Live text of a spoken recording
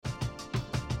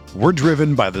We're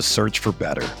driven by the search for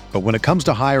better. But when it comes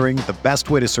to hiring, the best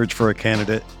way to search for a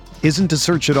candidate isn't to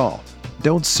search at all.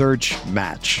 Don't search,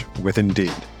 match with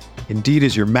Indeed. Indeed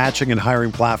is your matching and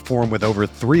hiring platform with over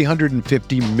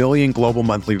 350 million global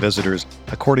monthly visitors,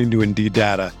 according to Indeed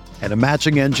data, and a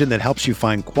matching engine that helps you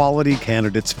find quality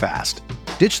candidates fast.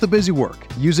 Ditch the busy work.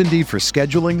 Use Indeed for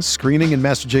scheduling, screening, and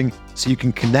messaging so you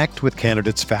can connect with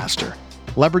candidates faster.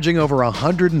 Leveraging over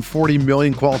 140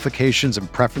 million qualifications and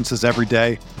preferences every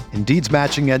day, Indeed's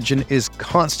matching engine is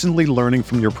constantly learning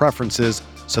from your preferences,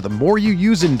 so the more you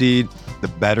use Indeed, the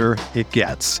better it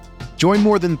gets. Join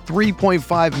more than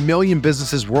 3.5 million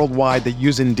businesses worldwide that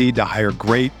use Indeed to hire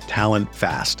great talent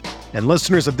fast. And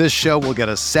listeners of this show will get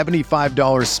a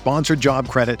 $75 sponsored job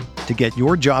credit to get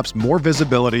your jobs more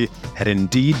visibility at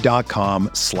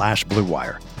Indeed.com/Blue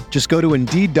Wire. Just go to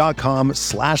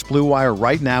Indeed.com/Blue Wire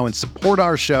right now and support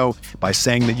our show by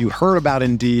saying that you heard about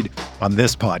Indeed on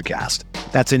this podcast.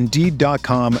 That's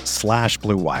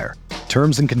Indeed.com/Blue Wire.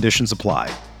 Terms and conditions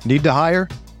apply. Need to hire?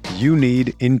 You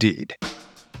need Indeed.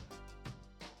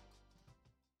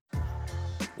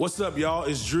 What's up, y'all?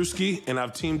 It's Drewski, and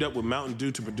I've teamed up with Mountain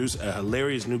Dew to produce a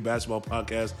hilarious new basketball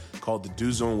podcast called The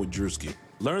Dew Zone with Drewski.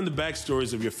 Learn the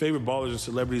backstories of your favorite ballers and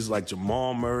celebrities like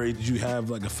Jamal Murray. Did you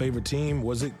have like a favorite team?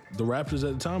 Was it the Raptors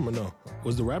at the time or no?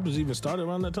 Was the Raptors even started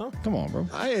around that time? Come on, bro.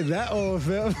 I ain't that old,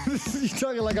 fam. You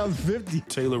talking like I'm 50.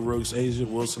 Taylor Rooks, Asia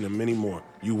Wilson, and many more.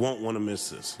 You won't want to miss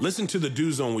this. Listen to The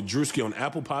Dew Zone with Drewski on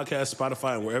Apple Podcasts,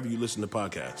 Spotify, and wherever you listen to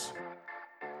podcasts.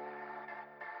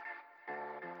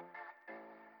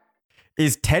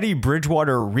 Is Teddy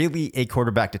Bridgewater really a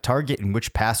quarterback to target, and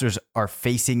which passers are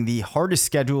facing the hardest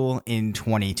schedule in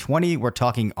 2020? We're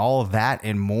talking all of that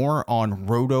and more on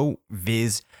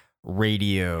RotoViz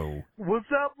Radio. What's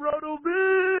up,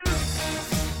 RotoViz?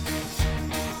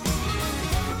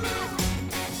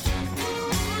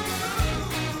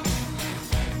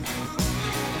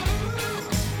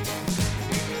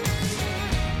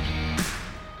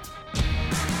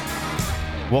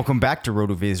 Welcome back to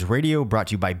RotoViz Radio, brought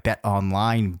to you by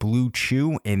BetOnline, Blue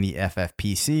Chew, and the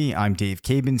FFPC. I'm Dave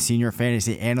Cabin, Senior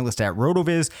Fantasy Analyst at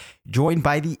RotoViz, joined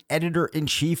by the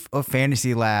Editor-in-Chief of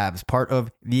Fantasy Labs, part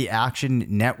of the Action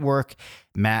Network,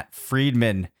 Matt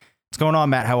Friedman. What's going on,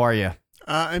 Matt? How are you?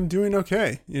 I'm doing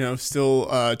okay.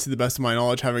 Still, to the best of my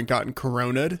knowledge, haven't gotten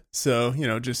corona'd. So,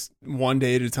 just one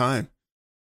day at a time.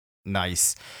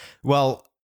 Nice. Well,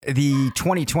 the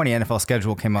 2020 NFL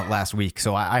schedule came out last week,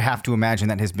 so I have to imagine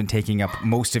that has been taking up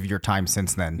most of your time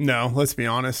since then. No, let's be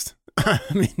honest. I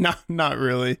mean, not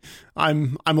really.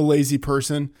 I'm a lazy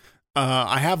person.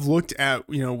 I have looked at,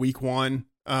 week one,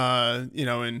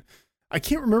 and I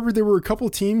can't remember. There were a couple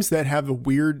teams that have a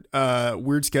weird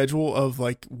schedule of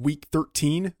like week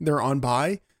 13. They're on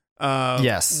bye.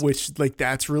 Yes. Which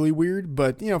that's really weird.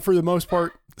 But, for the most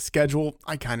part, schedule,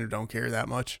 I kind of don't care that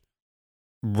much.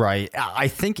 Right. I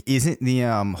think isn't the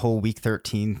whole week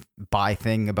 13 bye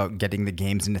thing about getting the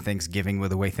games into Thanksgiving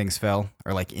with the way things fell,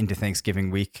 or like into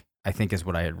Thanksgiving week, I think is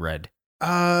what I had read.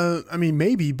 I mean,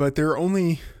 maybe, but there are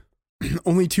only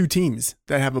two teams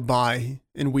that have a bye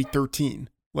in week 13.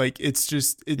 It's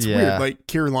weird. Like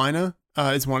Carolina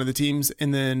is one of the teams,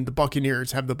 and then the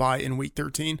Buccaneers have the bye in week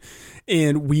 13.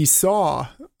 And we saw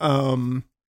in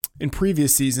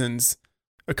previous seasons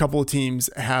a couple of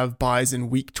teams have byes in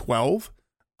week 12.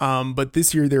 But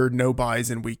this year there are no buys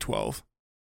in week 12.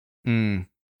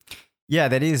 Yeah,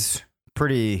 that is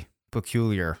pretty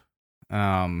peculiar.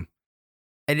 At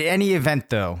any event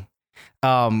though,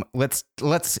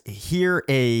 let's hear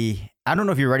I don't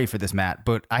know if you're ready for this, Matt,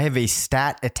 but I have a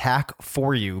stat attack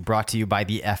for you brought to you by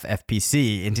the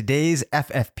FFPC. In today's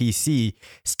FFPC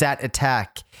stat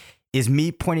attack is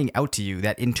me pointing out to you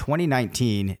that in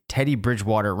 2019, Teddy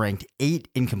Bridgewater ranked 8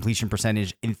 in completion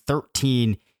percentage and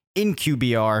 13 in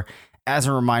QBR. As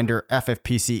a reminder,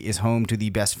 FFPC is home to the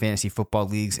best fantasy football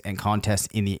leagues and contests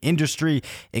in the industry,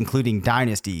 including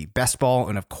Dynasty, Best Ball,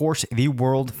 and of course, the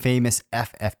world famous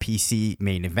FFPC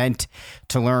main event.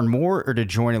 To learn more or to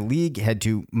join a league, head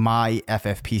to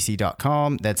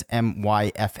myffpc.com. That's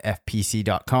myffpc.com.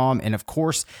 And of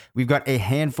course, we've got a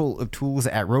handful of tools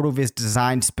at RotoViz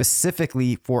designed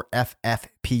specifically for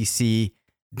FFPC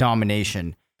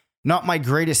domination. Not my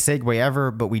greatest segue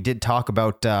ever, but we did talk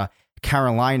about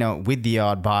Carolina with the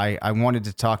odd bye. I wanted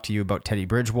to talk to you about Teddy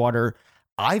Bridgewater.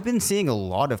 I've been seeing a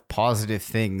lot of positive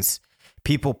things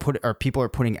people are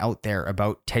putting out there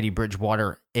about Teddy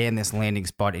Bridgewater and this landing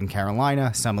spot in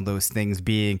Carolina. Some of those things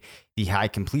being the high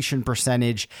completion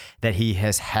percentage that he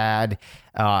has had,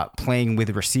 playing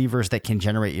with receivers that can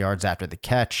generate yards after the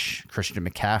catch, Christian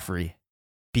McCaffrey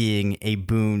being a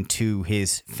boon to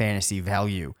his fantasy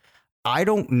value. I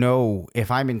don't know if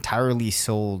I'm entirely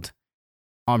sold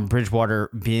on Bridgewater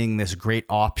being this great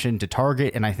option to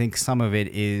target. And I think some of it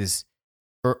is,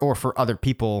 or for other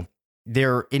people,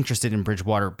 they're interested in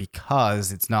Bridgewater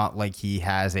because it's not like he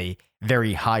has a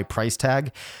very high price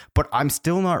tag. But I'm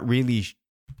still not really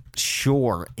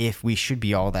sure if we should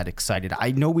be all that excited.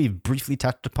 I know we've briefly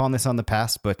touched upon this on the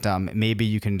past, but maybe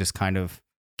you can just kind of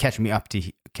catch me up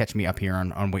here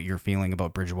on what you're feeling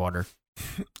about Bridgewater.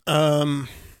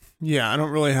 Yeah, I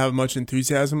don't really have much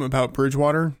enthusiasm about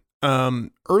Bridgewater.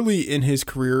 Early in his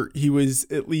career, he was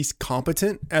at least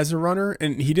competent as a runner,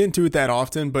 and he didn't do it that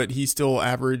often, but he still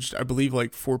averaged, I believe,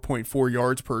 like 4.4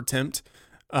 yards per attempt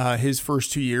his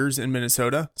first 2 years in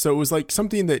Minnesota. So it was like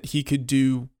something that he could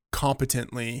do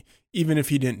competently, even if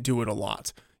he didn't do it a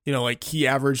lot. You know, like he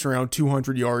averaged around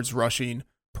 200 yards rushing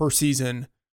per season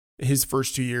his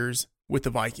first 2 years with the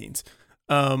Vikings.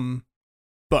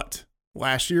 But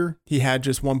last year, he had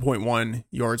just 1.1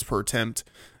 yards per attempt.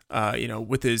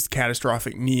 With his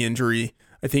catastrophic knee injury,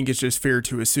 I think it's just fair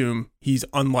to assume he's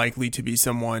unlikely to be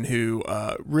someone who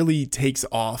really takes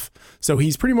off. So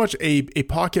he's pretty much a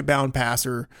pocket-bound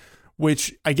passer,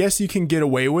 which I guess you can get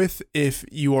away with if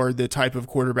you are the type of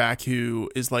quarterback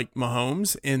who is like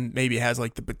Mahomes and maybe has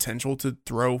like the potential to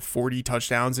throw 40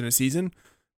 touchdowns in a season.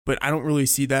 But I don't really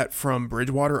see that from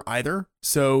Bridgewater either.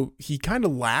 So he kind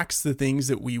of lacks the things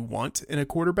that we want in a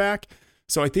quarterback.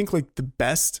 So I think like the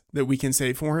best that we can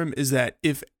say for him is that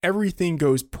if everything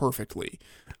goes perfectly,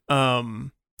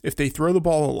 if they throw the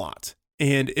ball a lot,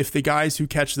 and if the guys who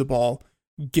catch the ball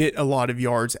get a lot of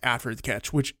yards after the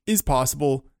catch, which is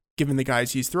possible given the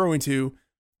guys he's throwing to,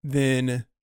 then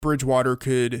Bridgewater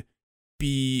could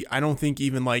be, I don't think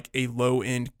even like a low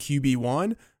end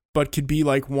QB1, but could be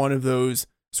like one of those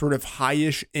sort of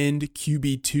high-ish end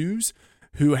QB2s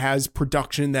who has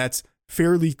production that's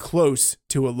fairly close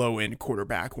to a low-end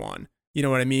quarterback one. You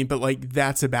know what I mean? But like,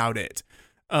 that's about it.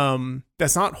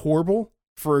 That's not horrible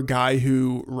for a guy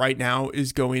who right now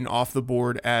is going off the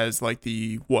board as like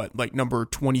number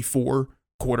 24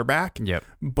 quarterback. Yep.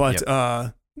 But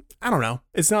I don't know.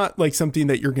 It's not like something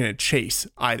that you're going to chase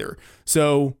either.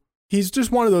 So he's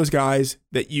just one of those guys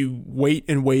that you wait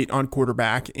and wait on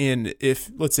quarterback. And if,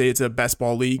 let's say it's a best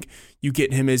ball league, you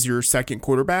get him as your second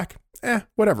quarterback,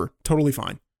 whatever. Totally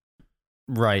fine.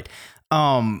 Right.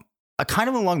 Kind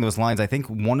of along those lines, I think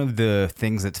one of the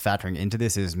things that's factoring into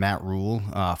this is Matt Rule,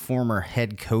 former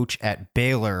head coach at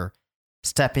Baylor,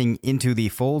 stepping into the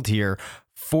fold here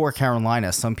for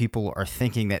Carolina. Some people are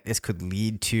thinking that this could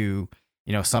lead to,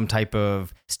 some type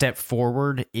of step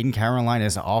forward in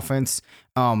Carolina's offense.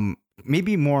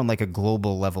 Maybe more on like a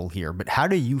global level here, but how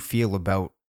do you feel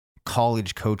about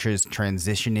college coaches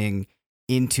transitioning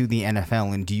into the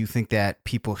NFL? And do you think that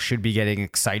people should be getting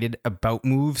excited about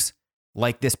moves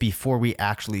like this before we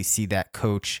actually see that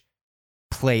coach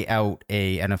play out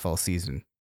a NFL season?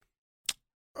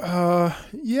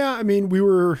 Yeah, I mean, we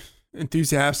were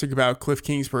enthusiastic about Cliff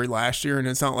Kingsbury last year, and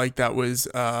it's not like that was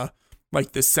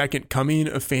like the second coming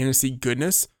of fantasy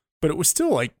goodness, but it was still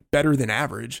like better than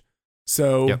average.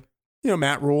 So,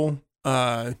 Matt Rule,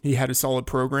 he had a solid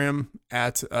program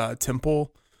at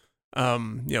Temple.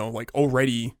 Like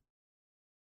already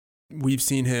we've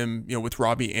seen him, with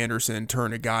Robbie Anderson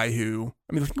turn a guy who,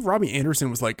 I think Robbie Anderson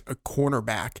was like a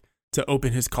cornerback to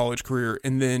open his college career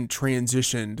and then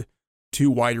transitioned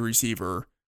to wide receiver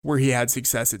where he had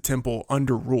success at Temple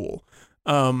under Rule.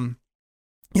 So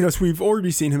we've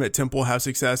already seen him at Temple have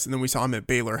success, and then we saw him at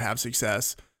Baylor have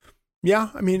success. Yeah,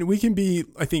 we can be,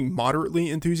 I think, moderately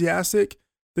enthusiastic.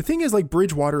 The thing is, like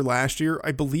Bridgewater last year,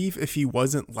 I believe if he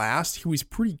wasn't last, he was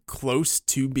pretty close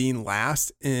to being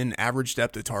last in average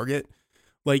depth of target.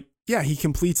 Like, yeah, he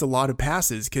completes a lot of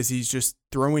passes because he's just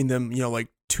throwing them, like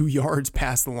 2 yards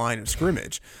past the line of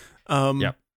scrimmage.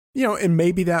 And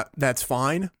maybe that's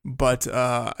fine. But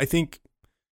I think,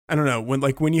 I don't know,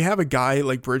 when you have a guy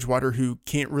like Bridgewater who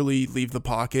can't really leave the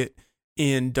pocket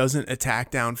and doesn't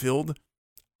attack downfield,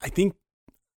 I think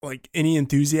like any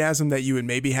enthusiasm that you would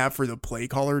maybe have for the play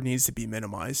caller needs to be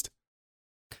minimized.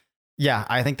 Yeah,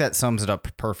 I think that sums it up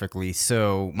perfectly.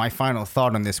 So my final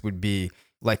thought on this would be,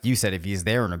 like you said, if he's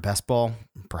there in a best ball,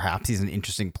 perhaps he's an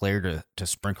interesting player to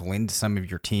sprinkle into some of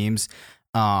your teams.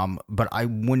 But I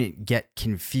wouldn't get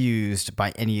confused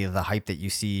by any of the hype that you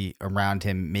see around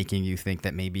him, making you think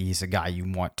that maybe he's a guy you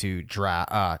want to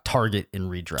target and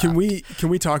redraft. Can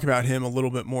we talk about him a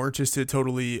little bit more, just to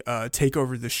totally take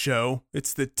over the show?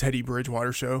 It's the Teddy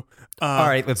Bridgewater show. All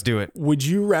right, let's do it. Would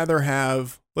you rather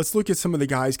have? Let's look at some of the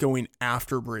guys going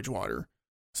after Bridgewater.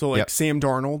 So like Sam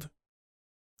Darnold,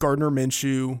 Gardner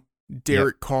Minshew,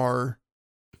 Derek Carr,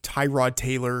 Tyrod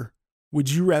Taylor, would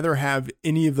you rather have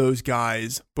any of those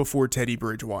guys before Teddy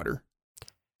Bridgewater?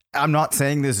 I'm not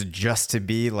saying this just to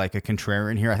be like a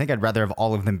contrarian here. I think I'd rather have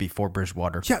all of them before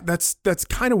Bridgewater. Yeah, that's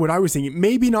kind of what I was thinking.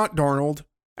 Maybe not Darnold.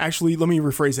 Actually, let me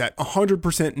rephrase that.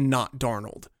 100% not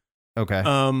Darnold. Okay.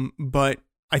 But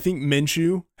I think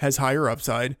Minshew has higher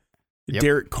upside. Yep.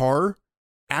 Derek Carr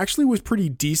actually was pretty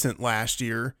decent last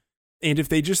year. And if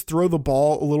they just throw the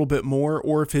ball a little bit more,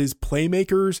 or if his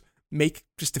playmakers make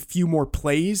just a few more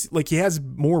plays, like he has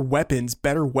more weapons,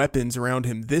 better weapons around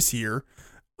him this year.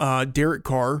 Derek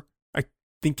Carr, I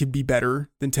think, could be better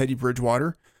than Teddy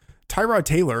Bridgewater. Tyrod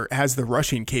Taylor has the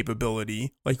rushing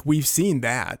capability. Like, we've seen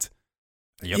that.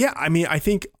 Yep. Yeah, I mean, I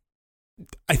think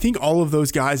all of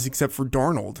those guys except for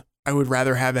Darnold, I would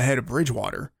rather have ahead of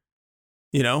Bridgewater.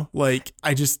 You know, like,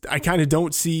 I kind of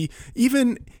don't see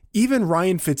even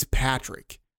Ryan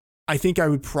Fitzpatrick. I think I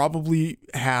would probably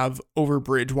have over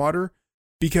Bridgewater,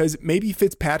 because maybe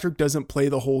Fitzpatrick doesn't play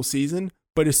the whole season,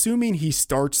 but assuming he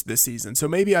starts this season, so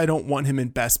maybe I don't want him in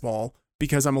best ball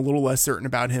because I'm a little less certain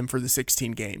about him for the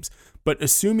 16 games. But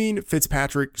assuming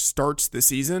Fitzpatrick starts the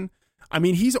season, I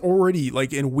mean, he's already,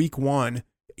 like, in week 1,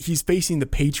 he's facing the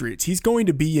Patriots. He's going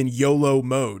to be in YOLO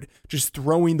mode, just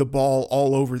throwing the ball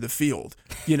all over the field.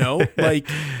 You know, like,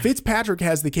 Fitzpatrick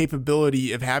has the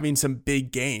capability of having some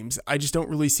big games. I just don't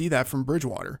really see that from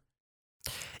Bridgewater.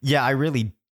 Yeah, I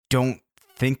really don't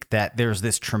think that there's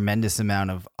this tremendous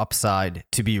amount of upside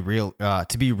to be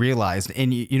realized.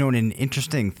 And you know, an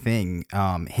interesting thing,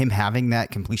 him having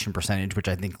that completion percentage, which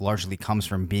I think largely comes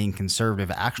from being conservative,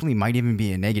 actually might even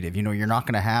be a negative. You know, you're not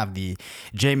going to have the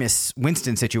Jameis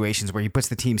Winston situations where he puts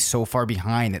the team so far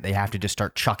behind that they have to just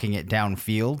start chucking it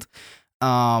downfield.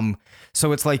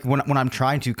 So it's like when I'm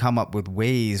trying to come up with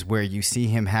ways where you see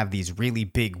him have these really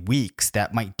big weeks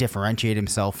that might differentiate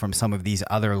himself from some of these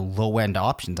other low end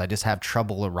options, I just have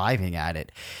trouble arriving at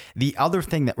it. The other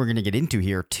thing that we're going to get into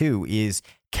here too is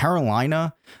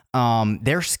Carolina,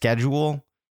 their schedule.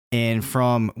 And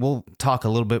we'll talk a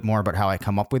little bit more about how I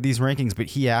come up with these rankings, but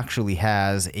he actually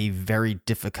has a very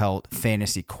difficult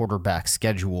fantasy quarterback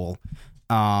schedule.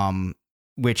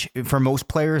 Which for most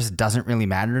players doesn't really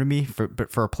matter to me,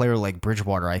 but for a player like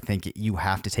Bridgewater, I think you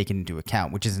have to take it into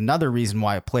account, which is another reason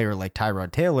why a player like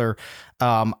Tyrod Taylor,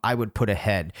 I would put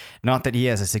ahead. Not that he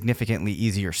has a significantly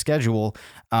easier schedule,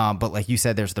 but like you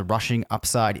said, there's the rushing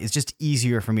upside. It's just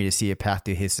easier for me to see a path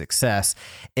to his success.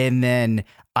 And then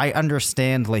I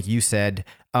understand, like you said,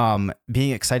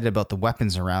 being excited about the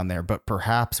weapons around there, but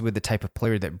perhaps with the type of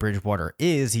player that Bridgewater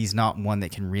is, he's not one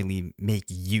that can really make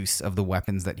use of the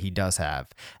weapons that he does have.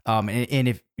 And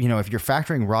if you're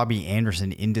factoring Robbie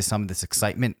Anderson into some of this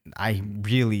excitement, I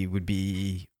really would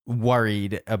be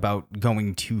worried about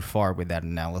going too far with that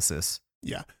analysis.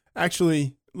 Yeah.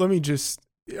 Actually, let me just,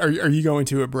 are you going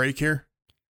to a break here?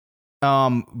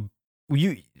 Will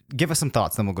you give us some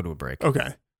thoughts, then we'll go to a break.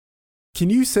 Okay. Can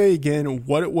you say again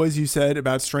what it was you said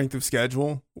about strength of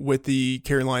schedule with the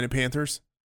Carolina Panthers?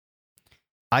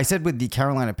 I said with the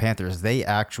Carolina Panthers, they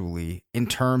actually, in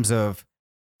terms of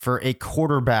for a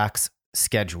quarterback's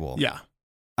schedule, yeah,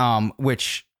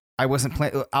 which I wasn't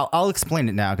planning. I'll explain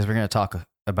it now because we're going to talk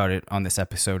about it on this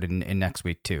episode in next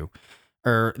week too,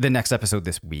 or the next episode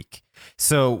this week.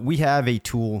 So we have a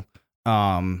tool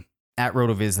at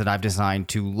RotoViz that I've designed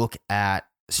to look at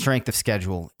strength of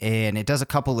schedule, and it does a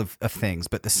couple of things,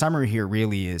 but the summary here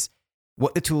really is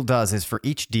what the tool does is for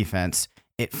each defense,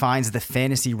 it finds the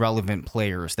fantasy relevant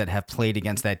players that have played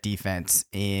against that defense.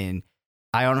 And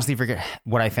I honestly forget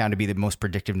what I found to be the most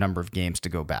predictive number of games to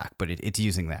go back, but it's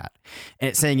using that. And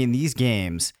it's saying in these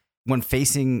games, when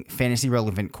facing fantasy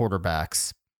relevant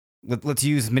quarterbacks, let's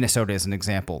use Minnesota as an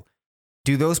example.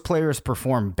 Do those players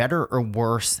perform better or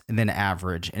worse than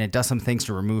average? And it does some things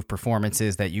to remove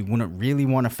performances that you wouldn't really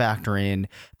want to factor in,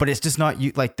 but it's just not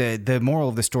you. Like the moral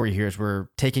of the story here is we're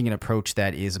taking an approach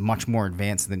that is much more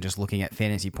advanced than just looking at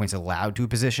fantasy points allowed to a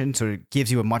position. So it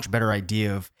gives you a much better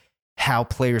idea of how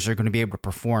players are going to be able to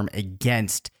perform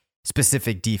against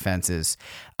specific defenses.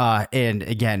 And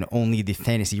again, only the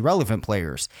fantasy relevant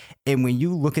players. And when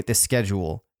you look at the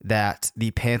schedule that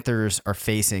the Panthers are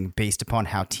facing based upon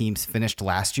how teams finished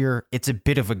last year, it's a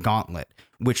bit of a gauntlet,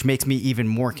 which makes me even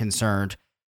more concerned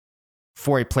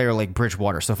for a player like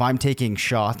Bridgewater. So if I'm taking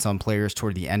shots on players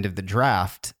toward the end of the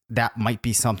draft, that might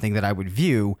be something that I would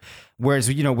view.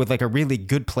 Whereas, with like a really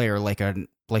good player like a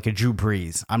Drew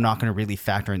Brees, I'm not going to really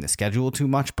factor in the schedule too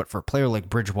much, but for a player like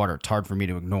Bridgewater, it's hard for me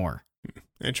to ignore.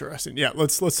 Interesting. Yeah,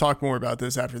 let's talk more about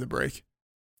this after the break.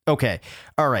 Okay.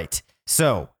 All right.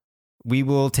 So we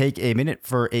will take a minute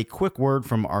for a quick word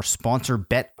from our sponsor,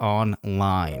 Bet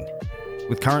Online.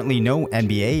 With currently no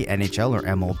NBA, NHL, or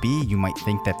MLB, you might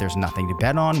think that there's nothing to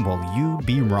bet on. Well, you'd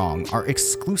be wrong. Our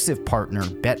exclusive partner,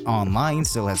 BetOnline,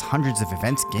 still has hundreds of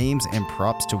events, games, and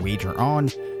props to wager on.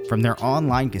 From their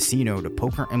online casino to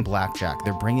poker and blackjack,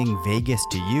 they're bringing Vegas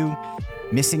to you.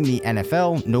 Missing the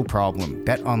NFL? No problem.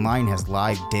 BetOnline has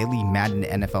live daily Madden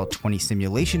NFL 20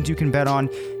 simulations you can bet on.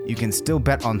 You can still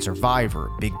bet on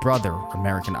Survivor, Big Brother,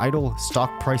 American Idol,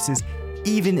 stock prices,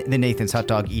 even the Nathan's Hot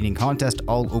Dog Eating Contest,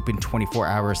 all open 24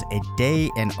 hours a day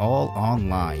and all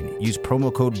online. Use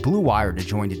promo code BLUEWIRE to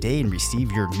join today and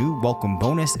receive your new welcome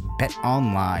bonus.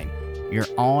 BetOnline, your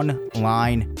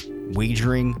online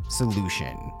wagering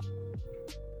solution.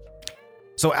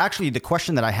 So actually, the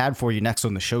question that I had for you next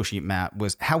on the show sheet, Matt,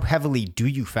 was how heavily do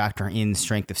you factor in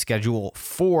strength of schedule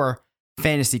for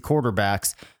fantasy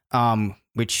quarterbacks,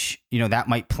 which, that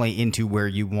might play into where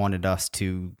you wanted us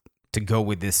to go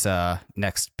with this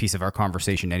next piece of our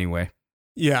conversation anyway.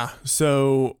 Yeah,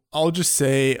 so I'll just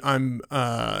say I'm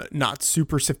not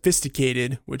super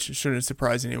sophisticated, which shouldn't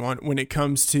surprise anyone, when it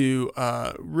comes to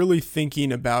really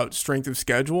thinking about strength of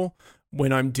schedule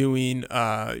when I'm doing,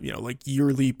 like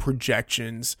yearly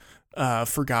projections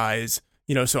for guys.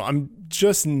 So I'm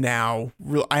just now,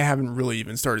 I haven't really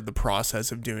even started the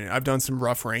process of doing it. I've done some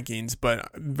rough rankings, but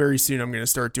very soon I'm going to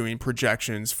start doing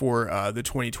projections for the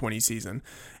 2020 season.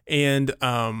 And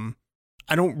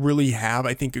I don't really have,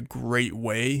 I think, a great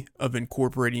way of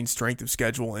incorporating strength of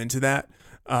schedule into that.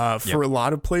 For a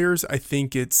lot of players, I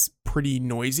think it's pretty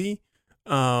noisy.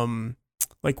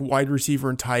 Like wide receiver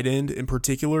and tight end in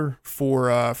particular,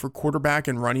 for quarterback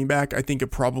and running back, I think it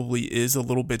probably is a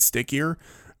little bit stickier.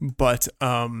 But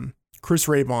Chris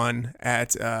Raybon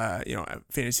at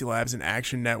Fantasy Labs and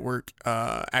Action Network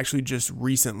actually just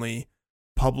recently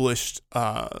published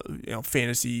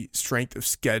fantasy strength of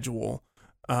schedule,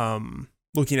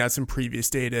 looking at some previous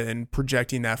data and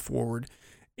projecting that forward.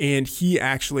 And he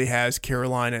actually has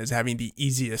Carolina as having the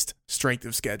easiest strength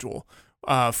of schedule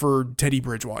for Teddy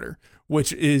Bridgewater,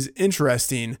 which is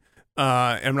interesting.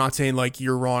 I'm not saying like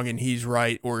you're wrong and he's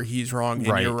right, or he's wrong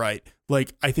and you're right.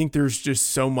 Like, I think there's just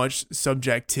so much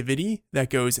subjectivity that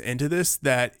goes into this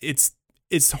that it's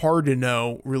hard to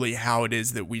know really how it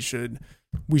is that we should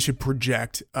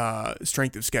project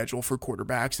strength of schedule for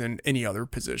quarterbacks and any other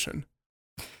position.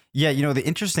 Yeah, the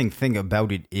interesting thing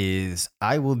about it is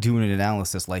I will do an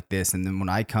analysis like this, and then when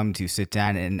I come to sit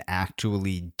down and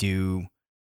actually do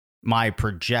my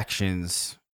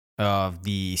projections of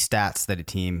the stats that a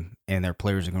team and their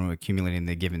players are going to accumulate in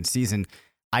the given season,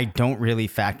 I don't really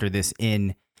factor this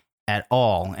in at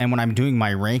all. And when I'm doing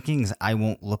my rankings, I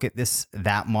won't look at this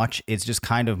that much. It's just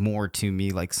kind of more to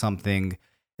me like something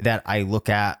that I look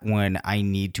at when I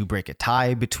need to break a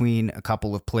tie between a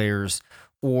couple of players,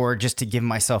 or just to give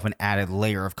myself an added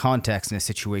layer of context in a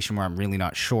situation where I'm really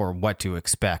not sure what to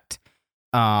expect.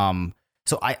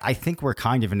 So I think we're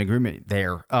kind of in agreement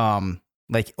there.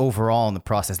 Like overall in the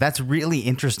process, that's really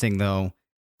interesting though.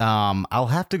 I'll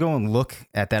have to go and look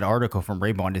at that article from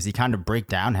Raybon. Does he kind of break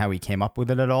down how he came up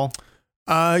with it at all?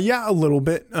 Yeah, a little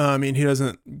bit. I mean, he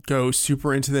doesn't go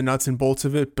super into the nuts and bolts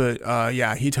of it, but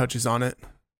yeah, he touches on it.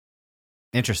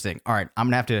 Interesting. All right, I'm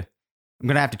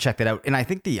gonna have to check that out. And I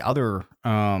think the other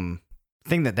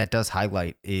thing that does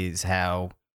highlight is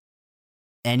how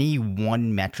any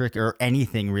one metric or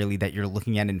anything really that you're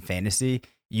looking at in fantasy,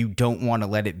 you don't want to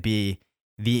let it be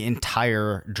the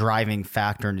entire driving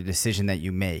factor in the decision that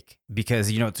you make, because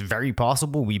it's very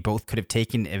possible we both could have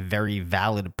taken a very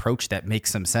valid approach that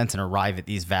makes some sense and arrive at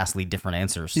these vastly different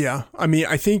answers. Yeah, I mean,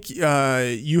 I think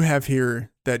you have here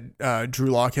that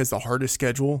Drew Lock has the hardest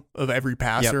schedule of every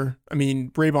passer. Yep. I mean,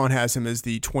 Raybon has him as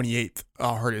the 28th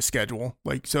hardest schedule.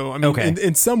 Like, so I mean, okay.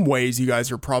 in some ways, you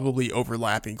guys are probably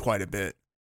overlapping quite a bit.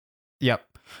 Yep.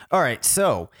 All right,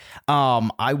 so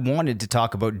I wanted to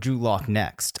talk about Drew Lock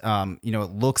next. It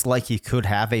looks like he could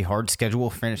have a hard schedule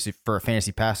for a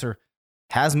fantasy passer.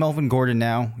 Has Melvin Gordon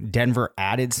now. Denver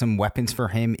added some weapons for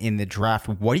him in the draft.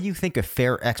 What do you think a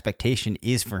fair expectation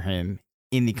is for him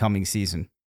in the coming season?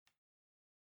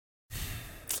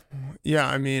 Yeah,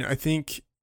 I mean, I think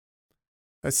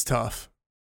that's tough.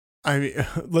 I mean,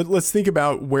 let's think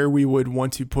about where we would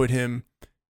want to put him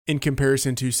in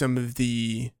comparison to some of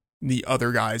the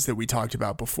other guys that we talked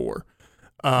about before.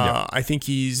 I think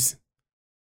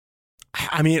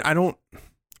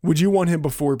would you want him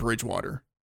before Bridgewater?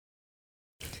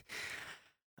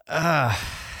 I'm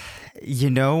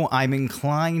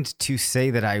inclined to say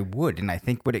that I would. And I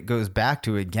think what it goes back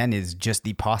to again is just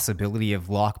the possibility of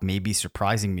Lock maybe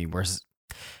surprising me. Whereas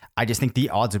I just think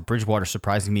the odds of Bridgewater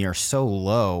surprising me are so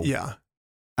low. Yeah.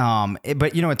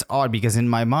 But it's odd because in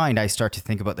my mind, I start to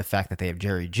think about the fact that they have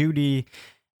Jerry Jeudy.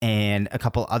 and a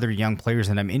couple other young players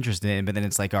that I'm interested in. But then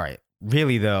it's like, all right,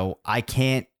 really though, I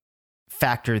can't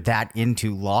factor that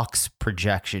into Locke's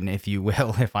projection, if you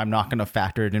will, if I'm not going to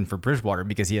factor it in for Bridgewater,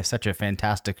 because he has such a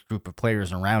fantastic group of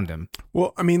players around him.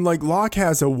 Well, I mean, like Locke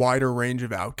has a wider range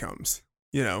of outcomes,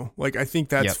 you know, like I think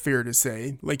that's fair to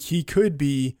say. Like he could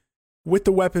be, with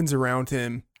the weapons around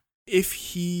him, if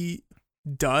he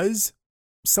does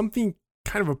something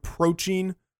kind of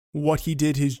approaching what he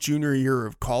did his junior year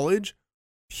of college,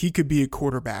 he could be a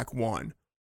quarterback one.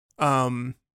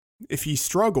 If he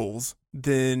struggles,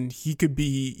 then he could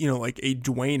be, you know, like a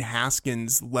Dwayne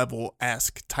Haskins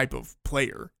level-esque type of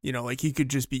player. You know, like he could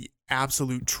just be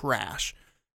absolute trash.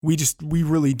 We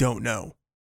really don't know.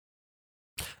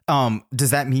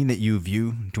 Does that mean that you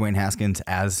view Dwayne Haskins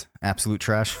as absolute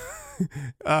trash?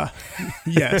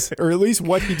 Yes, or at least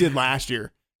what he did last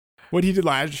year. What he did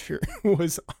last year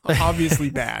was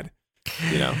obviously bad.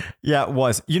 You know? Yeah, it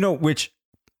was. You know, which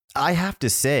I have to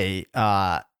say,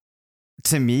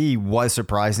 to me, was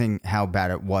surprising how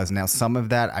bad it was. Now, some of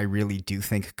that I really do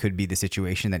think could be the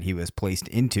situation that he was placed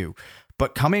into.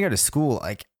 But coming out of school,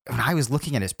 like when I was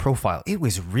looking at his profile, it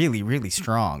was really, really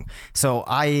strong. So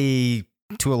I,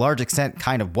 to a large extent,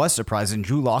 kind of was surprised. And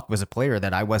Drew Lock was a player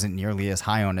that I wasn't nearly as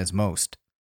high on as most.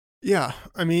 Yeah,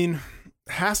 I mean,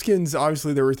 Haskins,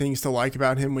 obviously there were things to like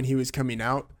about him when he was coming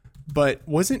out. But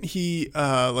wasn't he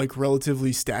like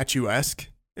relatively statuesque?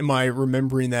 Am I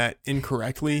remembering that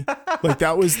incorrectly? Like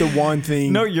that was the one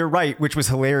thing. No, you're right, which was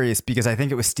hilarious because I think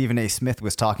it was Stephen A. Smith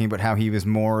was talking about how he was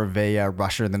more of a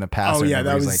rusher than a passer. Oh yeah,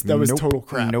 that was like, that was nope, total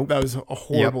crap. Nope. That was a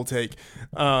horrible take.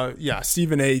 Yeah,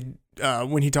 Stephen A.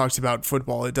 When he talks about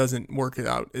football, it doesn't work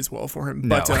out as well for him.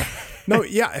 No. But no,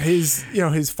 yeah,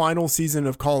 his final season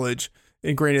of college.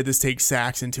 And granted, this takes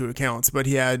sacks into account, but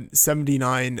he had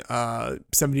 79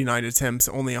 attempts,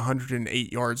 only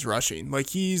 108 yards rushing. Like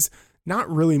he's not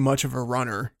really much of a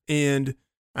runner. And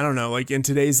I don't know, like in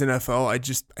today's NFL,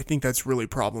 I think that's really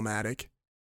problematic.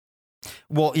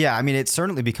 Well, yeah, I mean, it's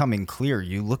certainly becoming clear.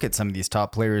 You look at some of these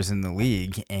top players in the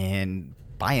league and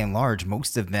by and large,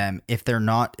 most of them, if they're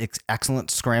not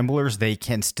excellent scramblers, they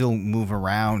can still move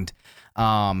around,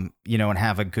 you know, and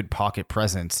have a good pocket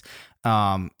presence.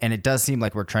 And it does seem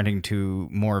like we're trending to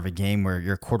more of a game where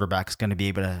your quarterback's going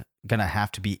to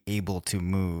have to be able to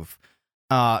move.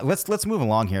 Let's move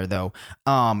along here though.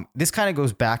 This kind of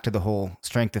goes back to the whole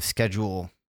strength of schedule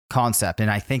concept. And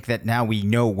I think that now we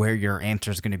know where your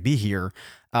answer is going to be here.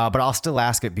 But I'll still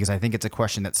ask it because I think it's a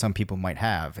question that some people might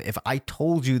have. If I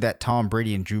told you that Tom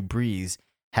Brady and Drew Brees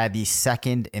had the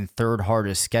second and third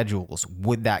hardest schedules,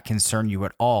 would that concern you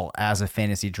at all as a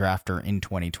fantasy drafter in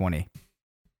 2020?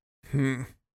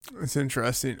 That's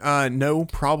interesting. No,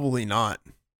 probably not.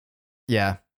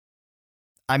 Yeah.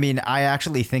 I mean, I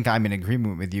actually think I'm in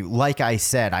agreement with you. Like I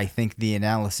said, I think the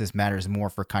analysis matters more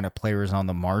for kind of players on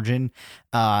the margin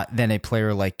than a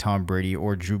player like Tom Brady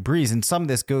or Drew Brees. And some of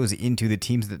this goes into the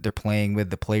teams that they're playing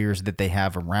with, the players that they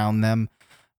have around them.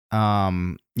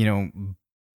 You know,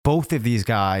 both of these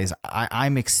guys,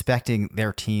 I'm expecting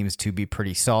their teams to be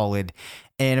pretty solid.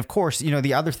 And of course, you know,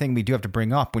 the other thing we do have to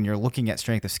bring up when you're looking at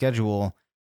strength of schedule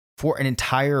for an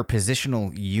entire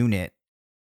positional unit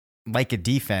like a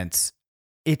defense,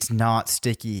 it's not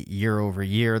sticky year over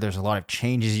year. There's a lot of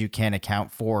changes you can't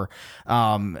account for.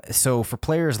 So for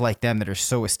players like them that are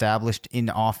so established in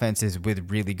offenses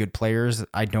with really good players,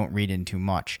 I don't read in too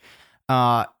much.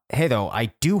 Hey, though,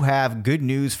 I do have good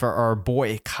news for our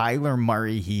boy Kyler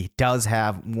Murray. He does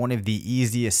have one of the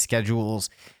easiest schedules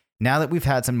now that we've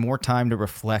had some more time to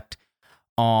reflect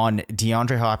on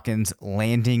DeAndre Hopkins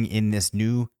landing in this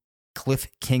new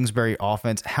Cliff Kingsbury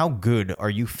offense. How good are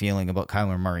you feeling about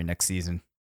Kyler Murray next season?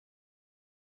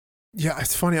 Yeah,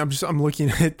 it's funny. I'm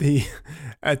looking at the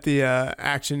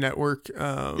Action Network.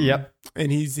 Yep.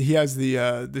 And he has the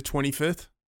 25th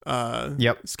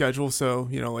schedule, so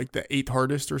you know, like the 8th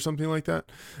hardest or something like that.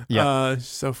 Yeah.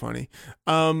 So funny.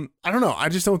 I don't know. I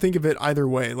just don't think of it either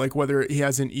way, like whether he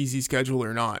has an easy schedule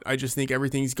or not. I just think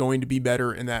everything's going to be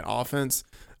better in that offense.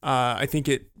 I think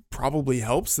it probably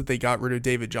helps that they got rid of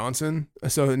David Johnson,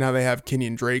 so now they have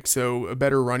Kenyon Drake, so a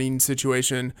better running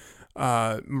situation.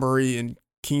 Murray and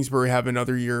Kingsbury have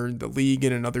another year in the league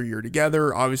and another year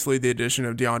together. Obviously, the addition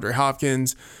of DeAndre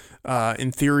Hopkins,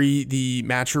 in theory, the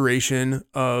maturation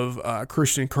of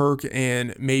Christian Kirk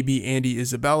and maybe Andy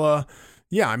Isabella.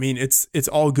 Yeah, I mean, it's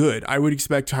all good. I would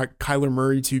expect Kyler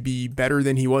Murray to be better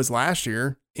than he was last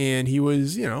year. And he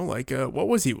was, you know, like, what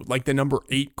was he? Like the number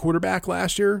 8 quarterback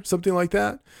last year? Something like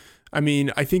that. I mean,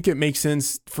 I think it makes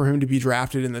sense for him to be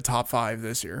drafted in the top 5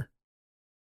 this year.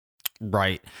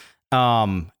 Right.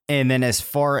 And then as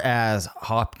far as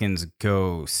Hopkins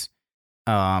goes,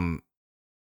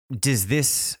 does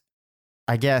this,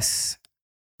 I guess,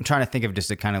 I'm trying to think of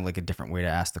just a kind of like a different way to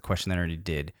ask the question than I already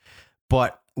did.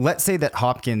 But let's say that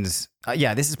Hopkins,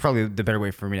 this is probably the better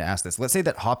way for me to ask this. Let's say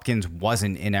that Hopkins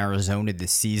wasn't in Arizona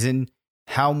this season.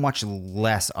 How much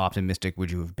less optimistic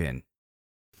would you have been?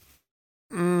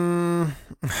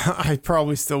 I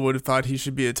probably still would have thought he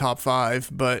should be a top 5,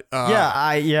 but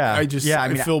I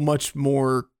feel much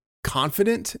more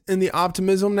confident in the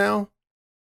optimism now.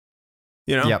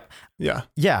 You know? Yep. Yeah.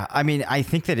 Yeah. I mean, I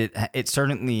think that it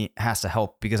certainly has to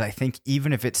help, because I think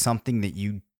even if it's something that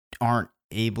you aren't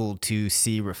able to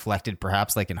see reflected,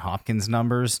 perhaps like in Hopkins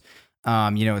numbers,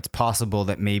 it's possible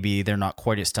that maybe they're not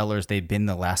quite as stellar as they've been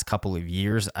the last couple of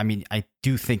years. I mean, I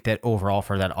do think that overall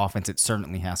for that offense, it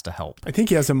certainly has to help. I think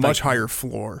he has a much higher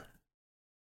floor.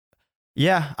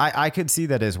 Yeah, I could see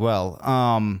that as well.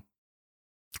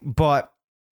 But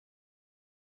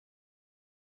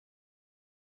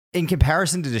in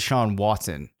comparison to Deshaun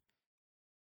Watson,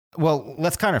 well,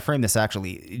 let's kind of frame this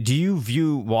actually. Do you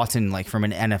view Watson, like from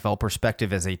an NFL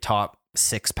perspective, as a top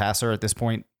 6 passer at this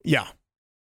point? Yeah.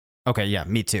 Okay, yeah,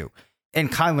 me too.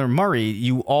 And Kyler Murray,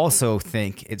 you also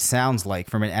think, it sounds like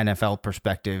from an NFL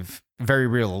perspective, very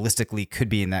realistically could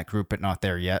be in that group, but not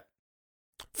there yet.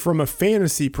 From a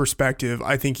fantasy perspective,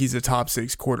 I think he's a top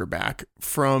 6 quarterback.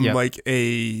 From like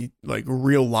a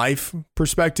real life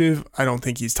perspective, I don't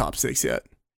think he's top 6 yet.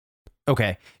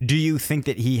 Okay. Do you think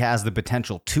that he has the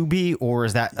potential to be, or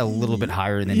is that a little bit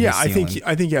higher than his ceiling?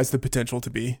 I think he has the potential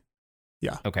to be.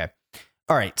 Yeah. Okay.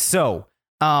 All right. So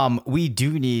we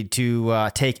do need to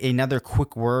take another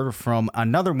quick word from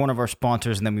another one of our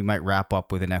sponsors, and then we might wrap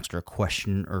up with an extra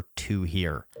question or two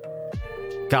here.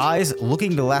 Guys,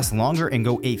 looking to last longer and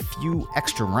go a few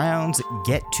extra rounds,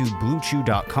 get to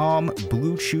BlueChew.com.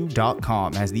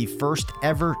 BlueChew.com has the first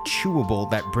ever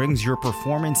chewable that brings your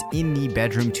performance in the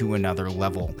bedroom to another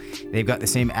level. They've got the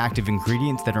same active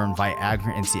ingredients that are in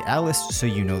Viagra and Cialis, so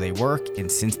you know they work,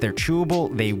 and since they're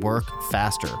chewable, they work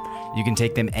faster. You can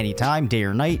take them anytime, day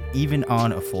or night, even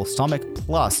on a full stomach.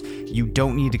 Plus, you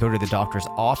don't need to go to the doctor's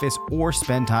office or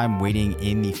spend time waiting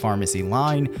in the pharmacy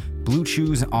line. Blue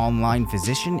Chew's online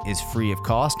physician is free of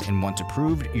cost, and once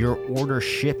approved, your order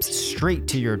ships straight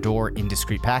to your door in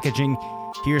discreet packaging.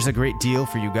 Here's a great deal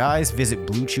for you guys. Visit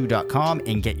BlueChew.com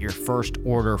and get your first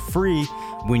order free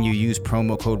when you use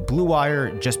promo code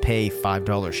BLUEWIRE. Just pay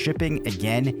 $5 shipping.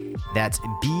 Again, that's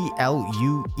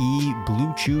BLUE,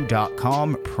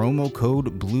 BlueChew.com, promo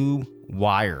code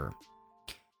BLUEWIRE.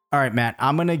 All right, Matt,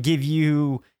 I'm going to give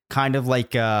you kind of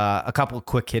like a couple of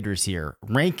quick hitters here.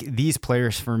 Rank these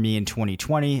players for me in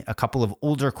 2020. A couple of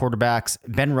older quarterbacks: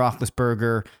 Ben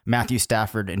Roethlisberger, Matthew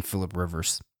Stafford, and Phillip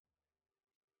Rivers.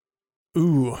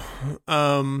 Ooh,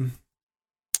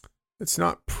 it's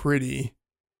not pretty.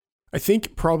 I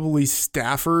think probably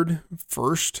Stafford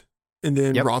first, and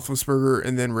then Roethlisberger,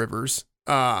 and then Rivers.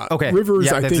 Okay, Rivers.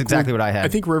 Yeah, I that's think exactly what I had. I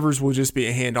think Rivers will just be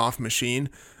a handoff machine.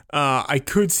 I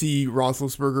could see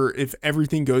Roethlisberger, if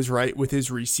everything goes right with his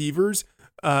receivers,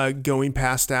 going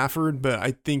past Stafford, but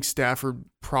I think Stafford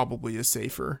probably is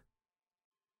safer.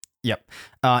 Yep.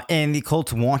 And the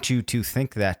Colts want you to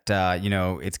think that,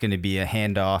 it's going to be a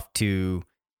handoff to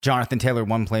Jonathan Taylor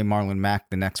one play, Marlon Mack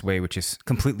the next way, which is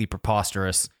completely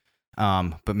preposterous.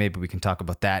 But maybe we can talk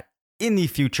about that in the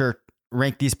future.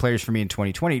 Rank these players for me in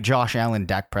 2020: Josh Allen,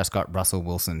 Dak Prescott, Russell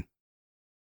Wilson.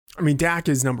 I mean, Dak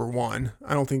is number 1.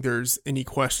 I don't think there's any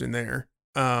question there.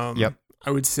 I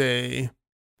would say,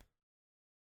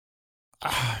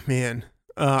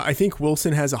 I think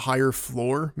Wilson has a higher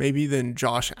floor maybe than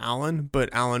Josh Allen, but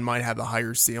Allen might have a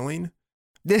higher ceiling.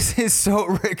 This is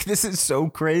so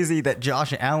crazy that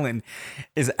Josh Allen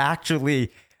is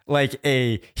actually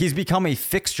he's become a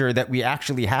fixture that we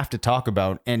actually have to talk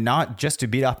about, and not just to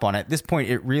beat up on it. At this point,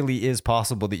 it really is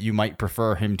possible that you might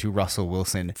prefer him to Russell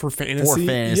Wilson for fantasy.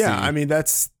 Yeah, I mean,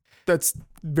 that's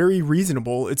very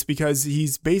reasonable. It's because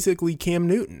he's basically Cam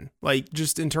Newton,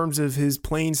 just in terms of his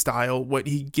playing style, what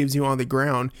he gives you on the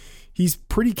ground. He's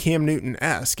pretty Cam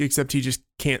Newton-esque, except he just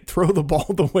can't throw the ball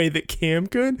the way that Cam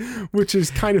could, which is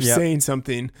kind of saying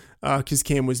something, because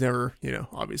Cam was never,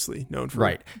 obviously known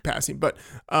for passing. But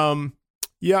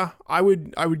I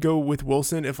would go with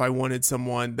Wilson if I wanted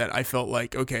someone that I felt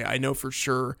like, okay, I know for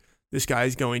sure this guy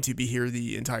is going to be here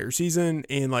the entire season,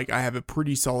 and I have a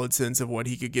pretty solid sense of what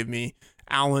he could give me.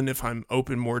 Allen, if I'm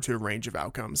open more to a range of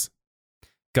outcomes.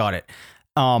 Got it.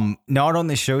 Not on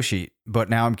the show sheet, but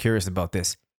now I'm curious about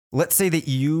this. Let's say that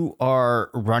you are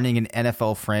running an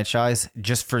NFL franchise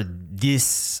just for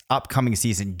this upcoming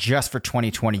season, just for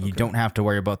 2020. Okay. You don't have to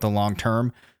worry about the long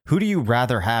term. Who do you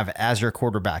rather have as your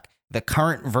quarterback? the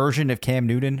current version of Cam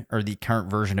Newton or the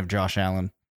current version of Josh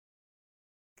Allen?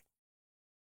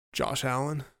 Josh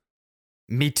Allen.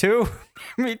 Me too.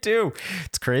 Me too.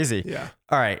 It's crazy. Yeah.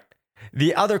 All right.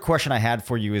 The other question I had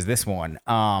for you is this one.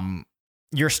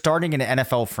 You're starting an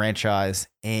NFL franchise,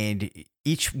 and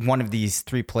each one of these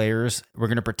three players, we're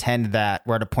going to pretend that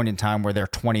we're at a point in time where they're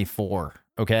 24.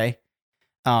 Okay.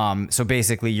 So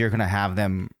basically, you're going to have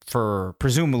them for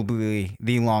presumably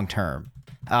the long term.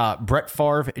 Brett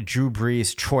Favre, Drew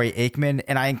Brees, Troy Aikman,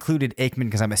 and I included Aikman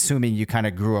because I'm assuming you kind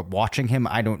of grew up watching him.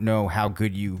 I don't know how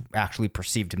good you actually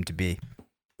perceived him to be.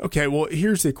 Okay, well,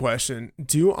 here's the question: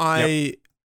 Do I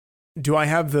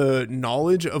have the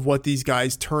knowledge of what these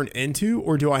guys turn into,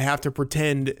 or do I have to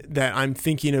pretend that I'm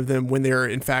thinking of them when they're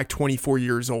in fact 24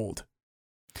 years old?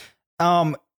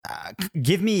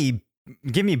 Give me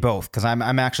both, because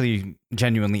I'm actually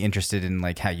genuinely interested in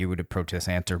like how you would approach this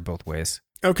answer both ways.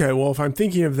 Okay, well, if I'm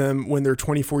thinking of them when they're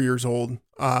 24 years old,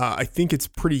 I think it's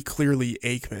pretty clearly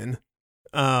Aikman.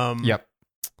 Yep.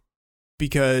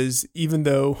 Because even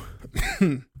though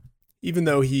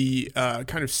he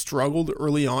kind of struggled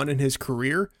early on in his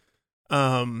career,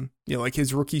 like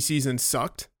his rookie season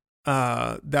sucked.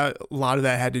 That a lot of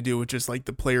that had to do with just like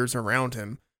the players around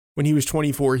him. When he was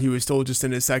 24, he was still just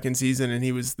in his second season, and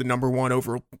he was the number one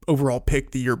overall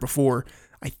pick the year before.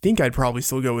 I think I'd probably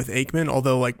still go with Aikman,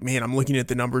 although, like, man, I'm looking at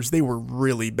the numbers. They were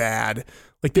really bad.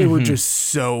 Like, they were just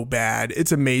so bad.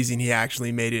 It's amazing he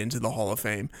actually made it into the Hall of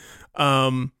Fame.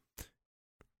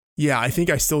 Yeah, I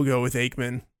think I still go with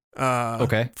Aikman.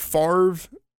 Okay. Favre,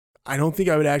 I don't think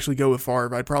I would actually go with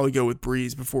Favre. I'd probably go with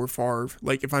Brees before Favre.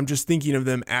 Like, if I'm just thinking of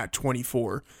them at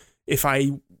 24. If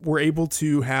I were able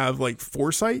to have, like,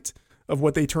 foresight of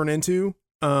what they turn into,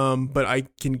 but I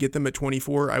can get them at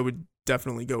 24, I would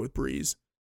definitely go with Brees.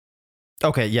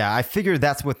 Okay, yeah, I figured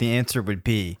that's what the answer would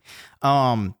be.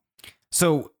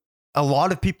 So a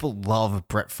lot of people love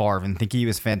Brett Favre and think he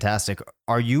was fantastic.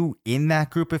 Are you in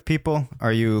that group of people?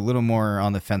 Are you a little more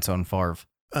on the fence on Favre?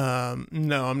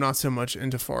 No, I'm not so much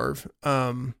into Favre.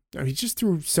 He just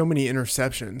threw so many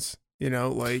interceptions,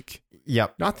 like,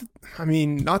 yep. Not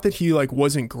that he like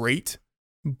wasn't great,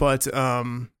 but, I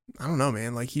don't know,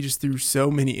 man, like he just threw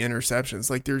so many interceptions.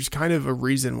 Like there's kind of a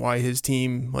reason why his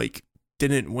team like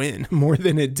didn't win more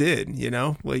than it did,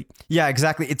 like. Yeah,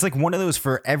 exactly. It's like one of those,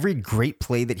 for every great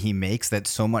play that he makes that's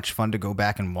so much fun to go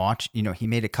back and watch, he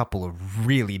made a couple of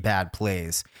really bad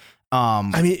plays.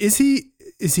 Is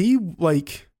he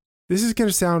like, this is going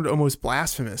to sound almost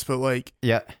blasphemous, but like,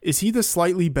 yeah, is he the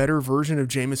slightly better version of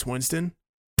Jameis Winston?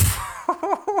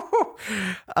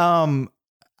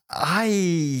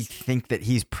 I think that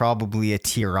he's probably a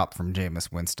tier up from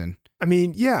Jameis Winston.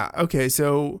 Yeah. Okay.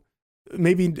 So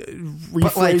maybe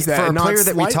rephrase like, that. For a not player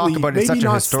that slightly, we talk about in such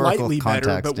a historical context,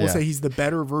 better, but we'll say he's the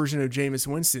better version of Jameis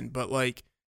Winston. But like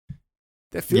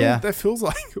that feels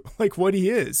like what he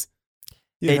is.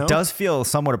 It does feel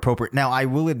somewhat appropriate. Now, I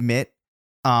will admit,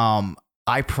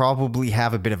 I probably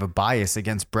have a bit of a bias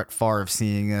against Brett Favre,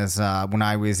 seeing as when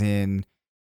I was in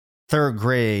third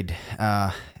grade,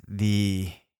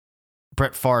 the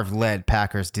Brett Favre-led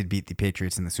Packers did beat the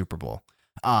Patriots in the Super Bowl.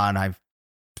 And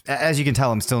as you can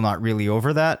tell, I'm still not really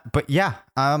over that. But yeah,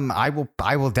 I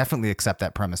will definitely accept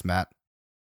that premise, Matt.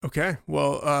 Okay.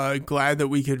 Well, glad that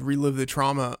we could relive the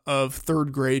trauma of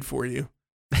third grade for you.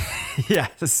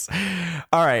 Yes.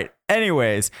 All right.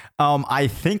 Anyways, I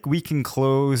think we can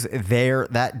close there.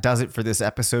 That does it for this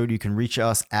episode. You can reach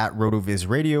us at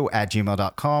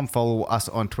rotovizradio@gmail.com. Follow us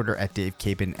on Twitter at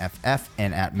DaveCabinFF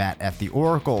and at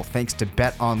MattFTheOracle. Thanks to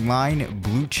Bet Online,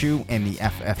 Blue Chew, and the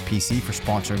FFPC for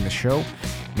sponsoring the show.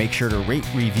 Make sure to rate,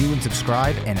 review, and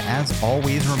subscribe. And as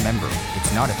always, remember,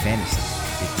 it's not a fantasy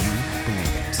if you believe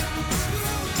it.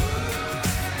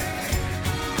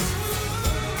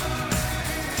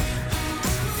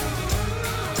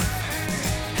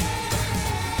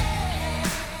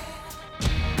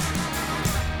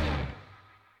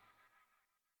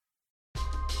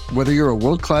 Whether you're a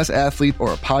world-class athlete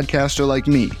or a podcaster like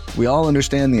me, we all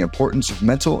understand the importance of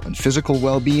mental and physical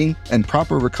well-being and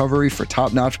proper recovery for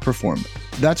top-notch performance.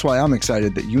 That's why I'm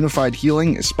excited that Unified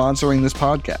Healing is sponsoring this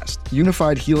podcast.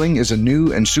 Unified Healing is a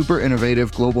new and super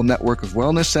innovative global network of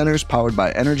wellness centers powered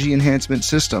by Energy Enhancement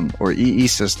System, or EE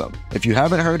System. If you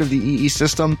haven't heard of the EE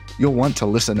System, you'll want to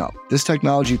listen up. This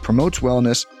technology promotes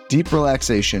wellness, deep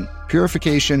relaxation,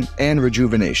 purification, and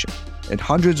rejuvenation. At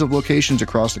hundreds of locations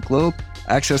across the globe,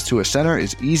 access to a center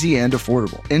is easy and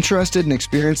affordable. Interested in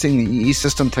experiencing the EE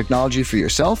System technology for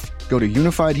yourself? Go to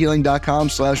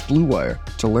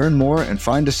unifiedhealing.com/bluewire to learn more and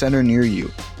find a center near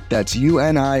you. That's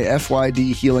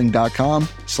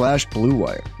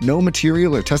UNIFYDhealing.com/bluewire. No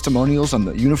material or testimonials on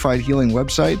the Unified Healing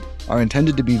website, are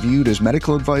intended to be viewed as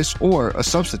medical advice or a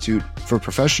substitute for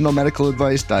professional medical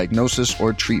advice, diagnosis,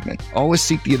 or treatment. Always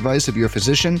seek the advice of your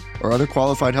physician or other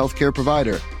qualified healthcare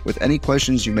provider with any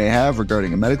questions you may have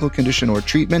regarding a medical condition or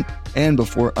treatment and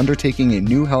before undertaking a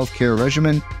new healthcare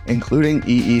regimen, including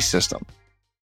EE system.